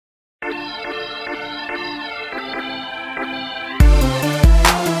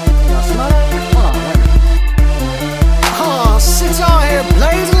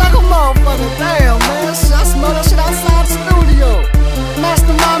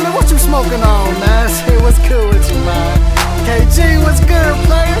smoking on, man? Shit, what's good with you, man? KG, what's good,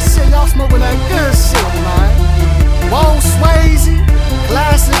 player? Shit, y'all smoking that good shit, man. Whoa, Swayze,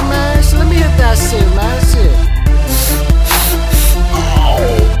 classic, man. Shit, let me hit that shit, man. Shit.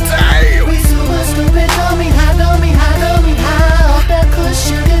 Oh, damn. We super stupid, dummy, high, dummy, high, dummy, high. Off that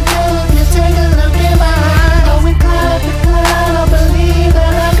kush, you can tell if you take a look in my eye. Oh, we cloud, I believe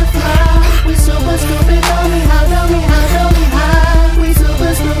that I can fly. We super stupid, dummy, high, dummy, high, dummy, high. We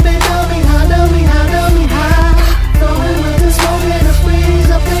super stupid, dummy, high, dummy, high, dummy, high. Throwing with the smoke and the breeze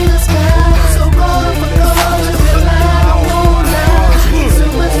up in the sky. So going for cause, just feel like I won't die. We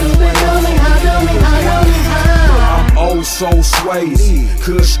super stupid, dummy, high, dummy, high, dummy, high. I'm oh so Swayze,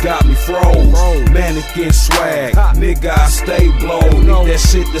 Kush got me froze. Mannequin swag, nigga I stay blow. Need that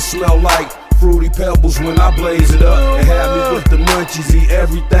shit that smell like Fruity Pebbles when I blaze it up. And have me with the munchies, eat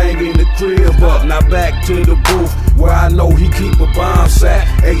everything in the crib up. Now back to the booth where I know he keep a bomb sack.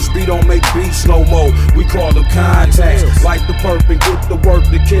 HB don't make beats no more, we call them contacts. Light the perp and get the work,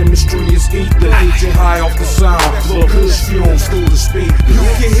 the chemistry is ether. Engine high off the sound, little Kush fumes through the speaker. You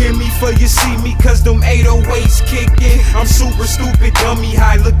can hear me for you see me, cause them 808s kickin'. I'm super stupid, dummy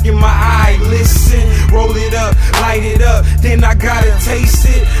high, look in my eye, listen. Roll it up, light it up, then I gotta taste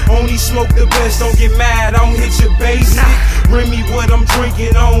it. Only smoke the best, don't get mad, I don't hit your basic. Remy what I'm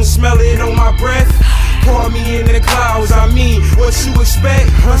drinking on, smell it on my breath. Call me in the clouds, I mean, what you expect?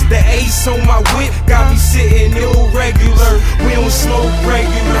 Plus the ace on my whip, got me sitting irregular. We don't smoke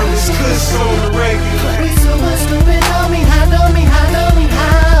regular, it's Kush on the regular. We super stupid, dummy, high, dummy, high, dummy,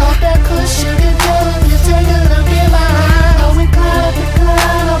 high. Off that kush, you can tell if you take a look in my eye. Oh, we cloud,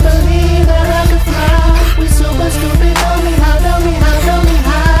 I believe that I can fly. We super stupid, dummy, high, dummy, high, dummy,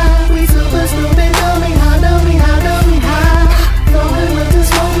 high. We super stupid, dummy, high, dummy, high, dummy, high. Throwing with the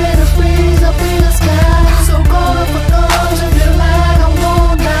smoke and the breeze up in the sky. So going for cause, you feel like I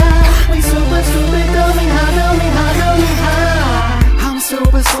won't die. We super stupid, dummy, high, dummy, high, dummy, high. I'm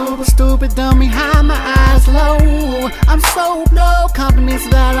super, super stupid, dummy, high, my eyes low. I'm so low, compliments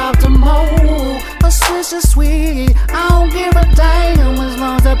that off the mold. A switch is sweet, I don't give a damn. As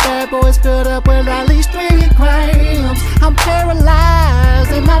long as that bad boy's filled up with at least 3 grams. I'm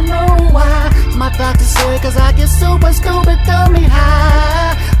paralyzed and I know why. My doctor said cause I get super stupid, dummy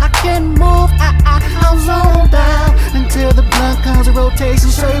high. I can't move, I'm zoned out until the blunt comes in rotation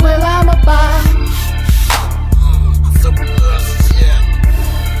straight where I'm about.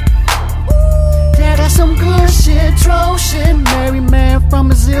 Yeah, that's some good shit, troll shit. Married man from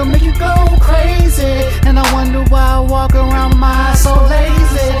Brazil make you go crazy. And I wonder why I walk around with my eyes so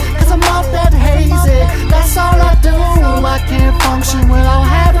lazy. Cause I'm off that hazy, that's all I do. I can't function without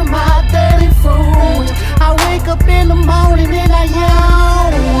having my daily fruit. I wake up in the morning and I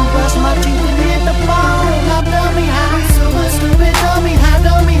yawn, brush my teeth and hit the bone. I'm dummy high, super stupid, dummy high,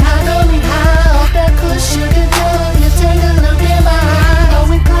 dummy high, dummy high. Off that kush, you can tell if you take a look in my eye. Oh,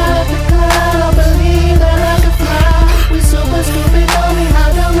 we cloud, I believe that I can fly. We super stupid, dummy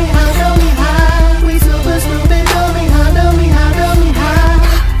high, dummy high, dummy high. We super stupid, dummy high, dummy high, dummy high.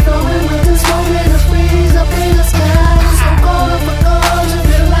 Throwing with the smoke and the breeze up in the sky. So going for cause, you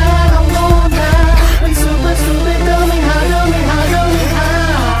feel like I won't die. We super stupid, dummy high, dummy high, dummy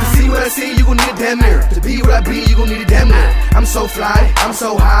high. To see what I see, you gon' need a damn mirror. To be what I be, you gon' need a damn mirror. I'm so fly, I'm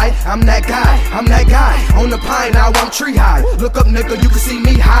so high, I'm that guy, I'm that guy. On the pine, now I'm tree high. Look up, nigga, you can see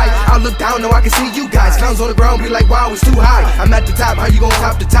me high. I look down, now I can see you guys. Clowns on the ground, be like, wow, it's too high. I'm at the top, how you gon'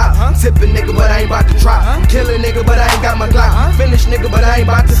 top the top? I'm tipping, nigga, but I ain't about to drop. I'm killing, nigga, but I ain't got my Glock. Finish, nigga, but I ain't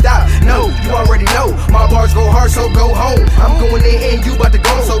about to stop. No, you already know, my bars go hard, so go home. I'm going in and you about to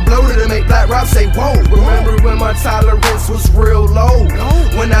go. So bloated to make Black Rob say, whoa. Remember when my tolerance was real low?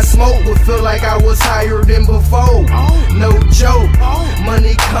 When I smoke, would feel like I was higher than before. No joke,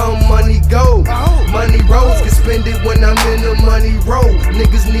 money come, money go. Money rolls, can spend it when I'm in the money roll.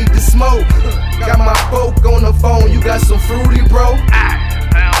 Niggas need to smoke. Got my folk on the phone, you got some fruity, bro?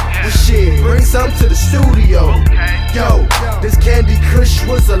 Well, shit, bring some to the studio. Yo, this Candy Kush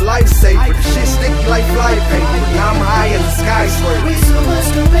was a lifesaver. The shit sticky like fly paper. Now I'm high as a skyscraper. We super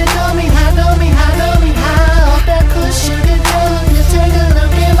stupid, dummy high, dummy high, dummy high. Off that kush, you can tell if you take a look